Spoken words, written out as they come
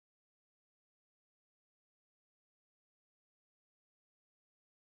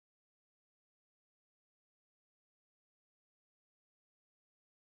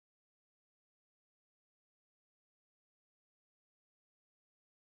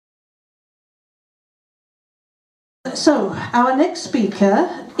So, our next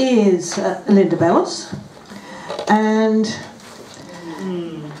speaker is Linda Bellos, and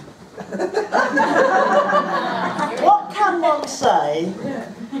what can one say?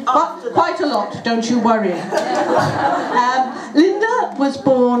 Quite a lot, don't you worry. Linda was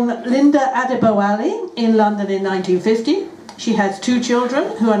born Linda Adeboale in London in 1950. She has two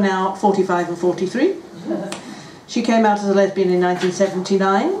children who are now 45 and 43. She came out as a lesbian in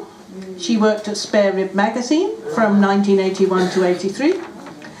 1979. She worked at Spare Rib magazine from 1981 to 83,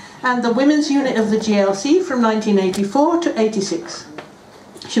 and the women's unit of the GLC from 1984 to 86.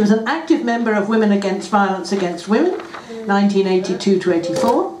 She was an active member of Women Against Violence Against Women, 1982 to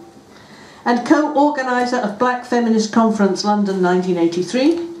 84, and co-organiser of Black Feminist Conference London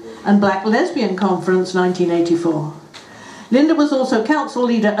 1983 and Black Lesbian Conference 1984. Linda was also council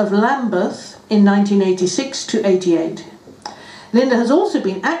leader of Lambeth in 1986 to 88. Linda has also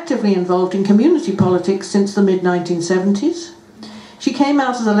been actively involved in community politics since the mid-1970s. She came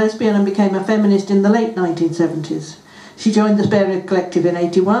out as a lesbian and became a feminist in the late 1970s. She joined the Spare Rib Collective in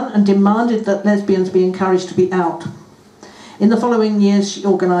 81 and demanded that lesbians be encouraged to be out. In the following years she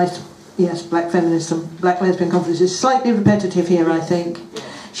organised, Black Feminism, Black Lesbian Conferences. Slightly repetitive here, I think.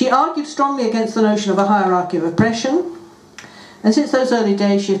 She argued strongly against the notion of a hierarchy of oppression. And since those early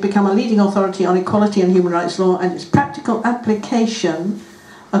days, she has become a leading authority on equality and human rights law and its practical application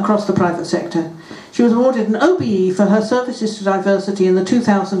across the private sector. She was awarded an OBE for her services to diversity in the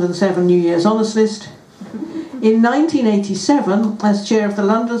 2007 New Year's Honours List. In 1987, as chair of the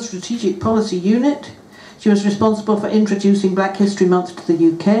London Strategic Policy Unit, she was responsible for introducing Black History Month to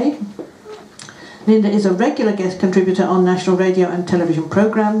the UK. Linda is a regular guest contributor on national radio and television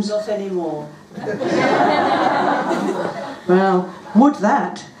programmes. Not anymore. Well, would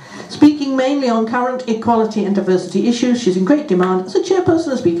that. Speaking mainly on current equality and diversity issues, she's in great demand as a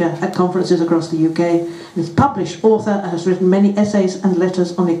chairperson and speaker at conferences across the UK. Is a published author and has written many essays and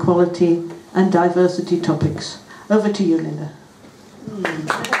letters on equality and diversity topics. Over to you, Linda.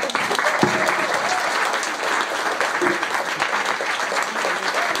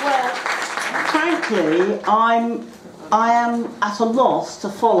 Well, frankly, I am at a loss to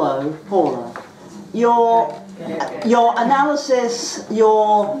follow Paula. Your analysis,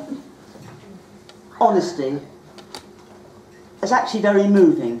 your honesty is actually very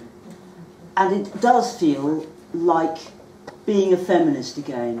moving, and it does feel like being a feminist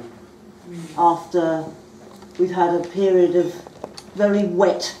again after we've had a period of very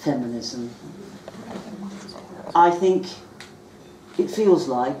wet feminism. I think it feels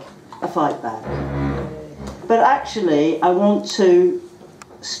like a fight back. But actually I want to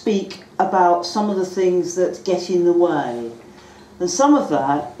speak about some of the things that get in the way. And some of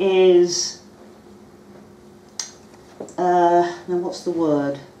that is, now what's the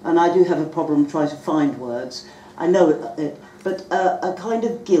word? And I do have a problem trying to find words. I know it, but a kind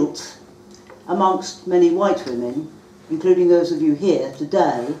of guilt amongst many white women, including those of you here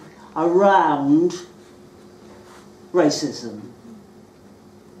today, around racism.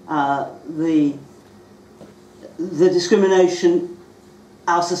 The discrimination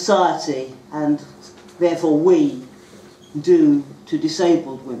our society, and therefore we, do to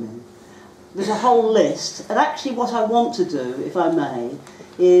disabled women. There's a whole list, and actually what I want to do, if I may,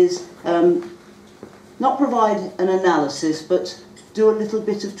 is not provide an analysis, but do a little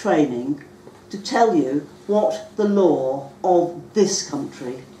bit of training to tell you what the law of this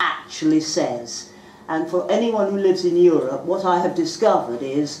country actually says. And for anyone who lives in Europe, what I have discovered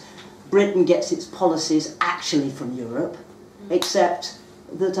is Britain gets its policies actually from Europe, except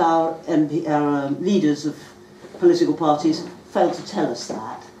that our leaders of political parties fail to tell us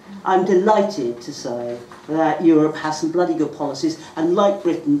that. I'm delighted to say that Europe has some bloody good policies and, like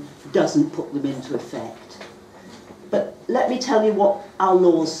Britain, doesn't put them into effect. But let me tell you what our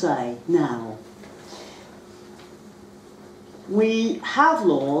laws say now. We have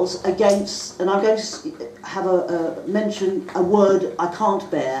laws against, and I'm going to have mention a word I can't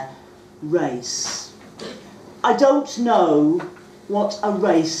bear, race. I don't know what a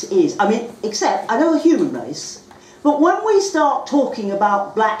race is. I mean, except I know a human race, but when we start talking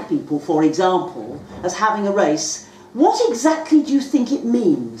about black people, for example, as having a race, what exactly do you think it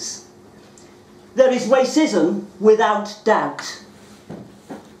means? There is racism, without doubt,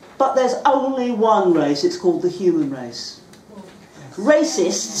 but there's only one race. It's called the human race.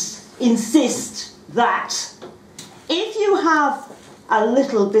 Racists insist that if you have a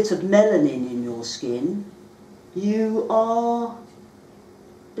little bit of melanin in your skin, you are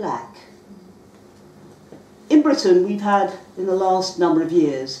black. In Britain, we've had, in the last number of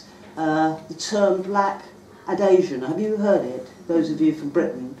years, the term black and Asian. Have you heard it, those of you from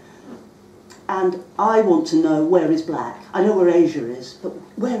Britain? And I want to know where is black. I know where Asia is, but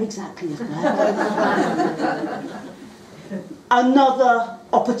where exactly is black? Another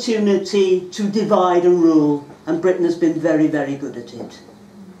opportunity to divide and rule, and Britain has been very, very good at it.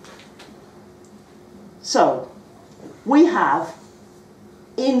 So, we have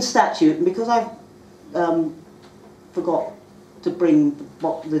in statute, and because I forgot to bring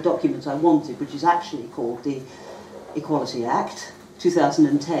the documents I wanted, which is actually called the Equality Act,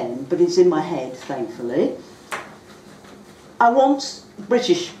 2010, but it's in my head, thankfully. I want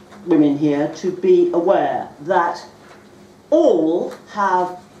British women here to be aware that all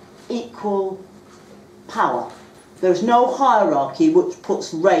have equal power. There's no hierarchy which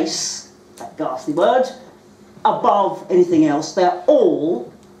puts race, that ghastly word, above anything else. They're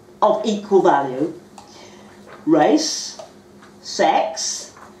all of equal value. Race,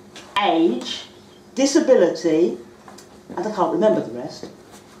 sex, age, disability, and I can't remember the rest.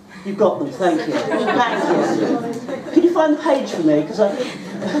 You've got them, thank you. Thank you. Can you find the page for me? Because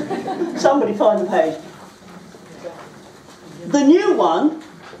somebody find the page. The new one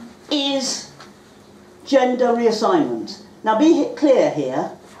is gender reassignment. Now be clear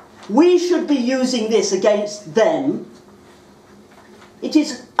here. We should be using this against them. It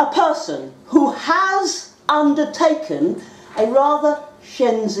is a person who has undertaken a rather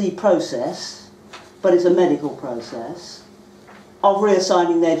shenzi process, but it's a medical process, of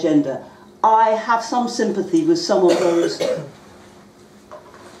reassigning their gender. I have some sympathy with some of those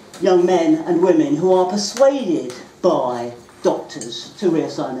young men and women who are persuaded by doctors to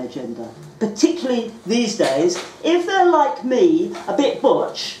reassign their gender. Particularly these days, if they're like me, a bit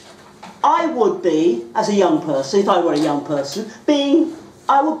butch, I would be, as a young person, if I were a young person,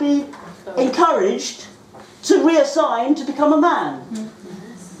 I would be encouraged to reassign to become a man.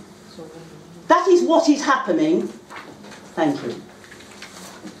 That is what is happening. Thank you.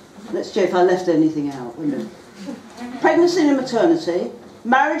 Let's check if I left anything out. Pregnancy and maternity,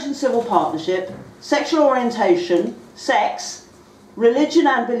 marriage and civil partnership, sexual orientation, sex, religion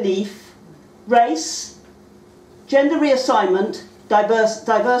and belief, race, gender reassignment,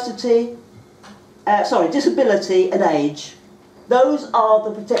 disability and age. Those are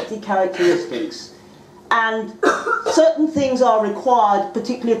the protected characteristics. And certain things are required,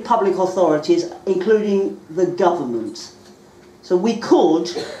 particularly of public authorities, including the government. So we could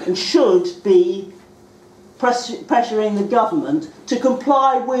and should be pressuring the government to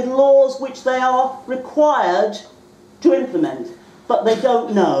comply with laws which they are required to implement. But they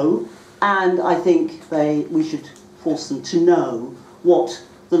don't know, and I think we should force them to know what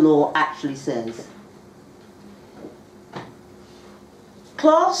the law actually says.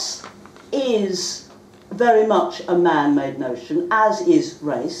 Class is very much a man-made notion, as is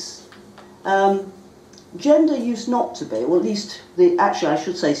race. Gender used not to be, or at least, actually I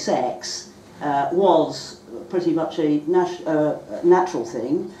should say sex, was pretty much a natural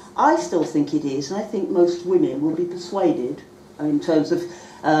thing. I still think it is, and I think most women will be persuaded, in terms of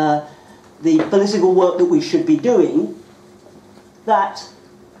the political work that we should be doing, that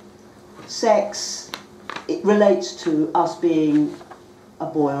sex, it relates to us being a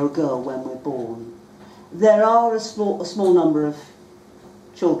boy or a girl when we're born. There are a small number of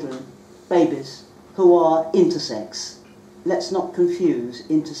children, babies, who are intersex. Let's not confuse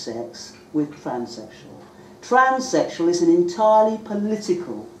intersex with transsexual. Transsexual is an entirely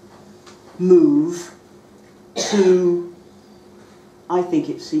political move to, I think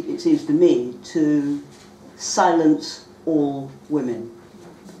it seems to me, to silence all women.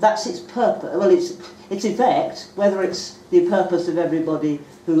 That's its purpose. Well, its effect, whether it's the purpose of everybody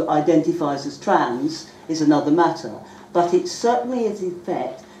who identifies as trans is another matter, but it certainly is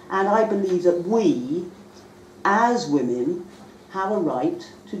effect, and I believe that we, as women, have a right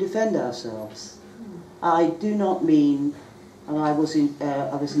to defend ourselves. I do not mean, and I was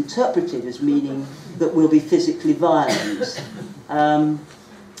interpreted as meaning that we'll be physically violent. And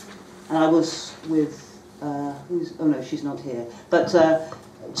I was with, oh no, she's not here, but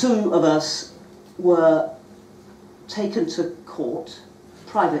two of us were taken to court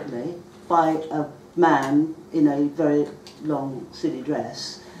privately by a man in a very long silly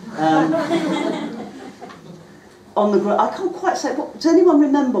dress. On the I can't quite say, does anyone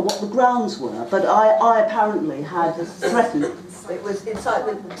remember what the grounds were? But I apparently had threatened. It was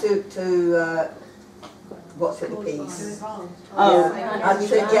incitement to what's it, the piece? Oh.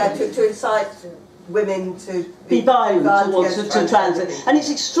 Yeah, to incite women to be violent to trans. And it's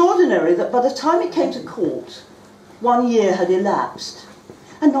extraordinary that by the time it came to court, 1 year had elapsed,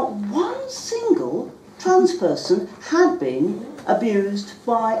 and not one single trans person had been abused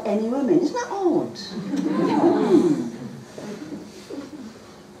by any women. Isn't that odd?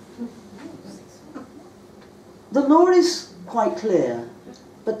 The law is quite clear,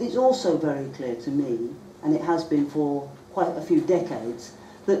 but it's also very clear to me, and it has been for quite a few decades,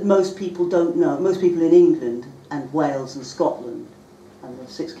 that most people don't know, most people in England and Wales and Scotland and the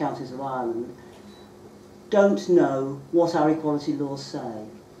 6 counties of Ireland don't know what our equality laws say.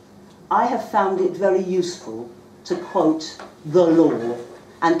 I have found it very useful to quote the law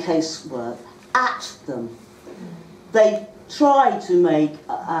and casework at them. They try to make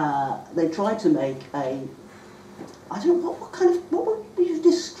a, I don't know, what would you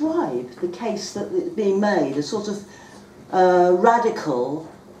describe the case that is being made, a sort of radical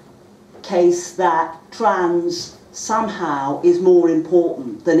case that trans somehow is more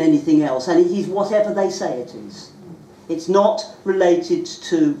important than anything else, and it is whatever they say it is. It's not related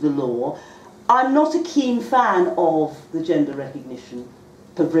to the law. I'm not a keen fan of the gender recognition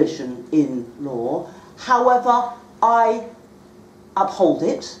provision in law. However, I uphold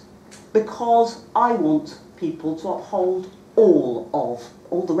it because I want people to uphold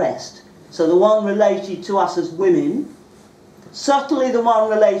all the rest. So the one related to us as women, certainly the one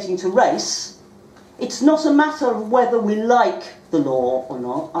relating to race. It's not a matter of whether we like the law or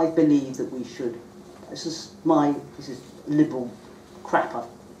not. I believe that we should. This is liberal crap I've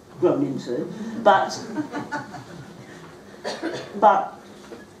grown into, but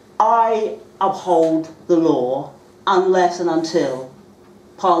I uphold the law unless and until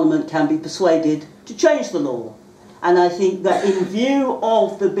Parliament can be persuaded to change the law. And I think that in view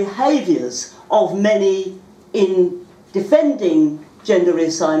of the behaviours of many in defending gender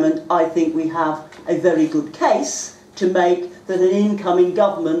reassignment, I think we have a very good case to make that an incoming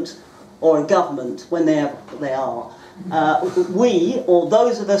government, or a government, when they are, we, or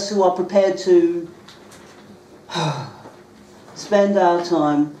those of us who are prepared to spend our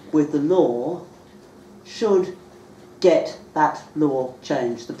time with the law, should get that law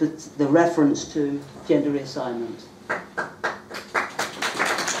changed, the reference to gender reassignment.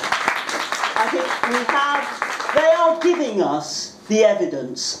 I think they are giving us the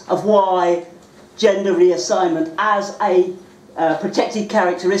evidence of why gender reassignment as a protected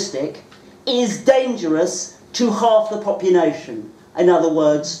characteristic is dangerous to half the population, in other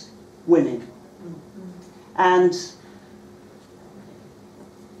words, women. And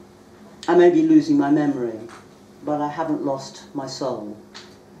I may be losing my memory, but I haven't lost my soul.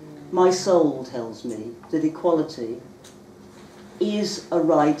 My soul tells me that equality is a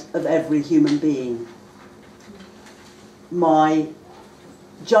right of every human being. My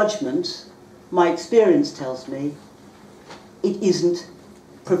judgment, my experience tells me it isn't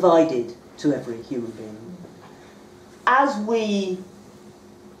provided to every human being. As we,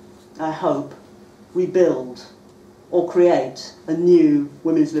 I hope, rebuild or create a new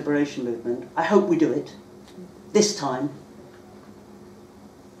women's liberation movement, I hope we do it this time.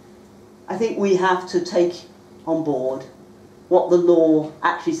 I think we have to take on board what the law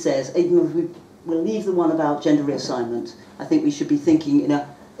actually says. Even if we'll leave the one about gender reassignment, I think we should be thinking in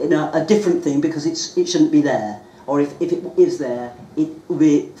a different thing, because it shouldn't be there. Or if it is there, it will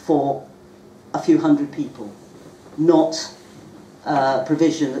be for a few hundred people, not a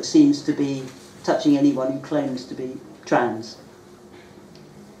provision that seems to be touching anyone who claims to be trans.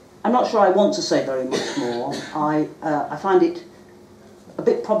 I'm not sure I want to say very much more. I find it a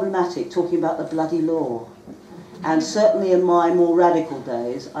bit problematic talking about the bloody law. And certainly in my more radical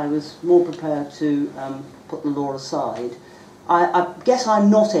days, I was more prepared to put the law aside. I guess I'm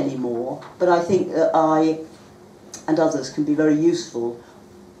not anymore, but I think that I and others can be very useful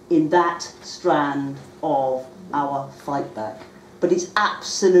in that strand of our fight back. But it's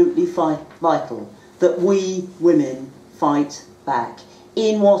absolutely vital that we women fight back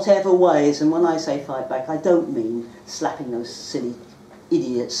in whatever ways. And when I say fight back, I don't mean slapping those silly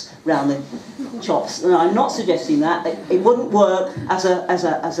idiots round the chops. No, I'm not suggesting that. It wouldn't work as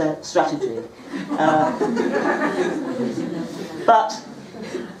a strategy.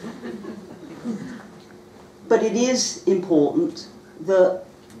 But it is important that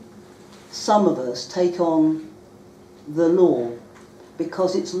some of us take on the law,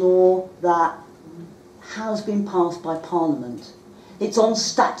 because it's law that has been passed by Parliament. It's on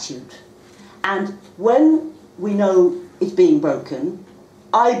statute. And when we know it's being broken,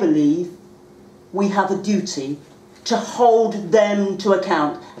 I believe we have a duty to hold them to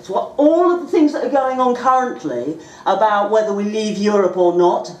account. That's what all of the things that are going on currently about whether we leave Europe or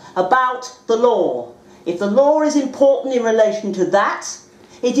not, about the law. If the law is important in relation to that,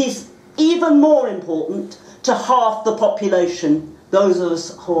 it is even more important to half the population, those of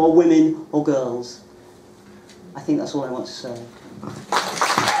us who are women or girls. I think that's all I want to say.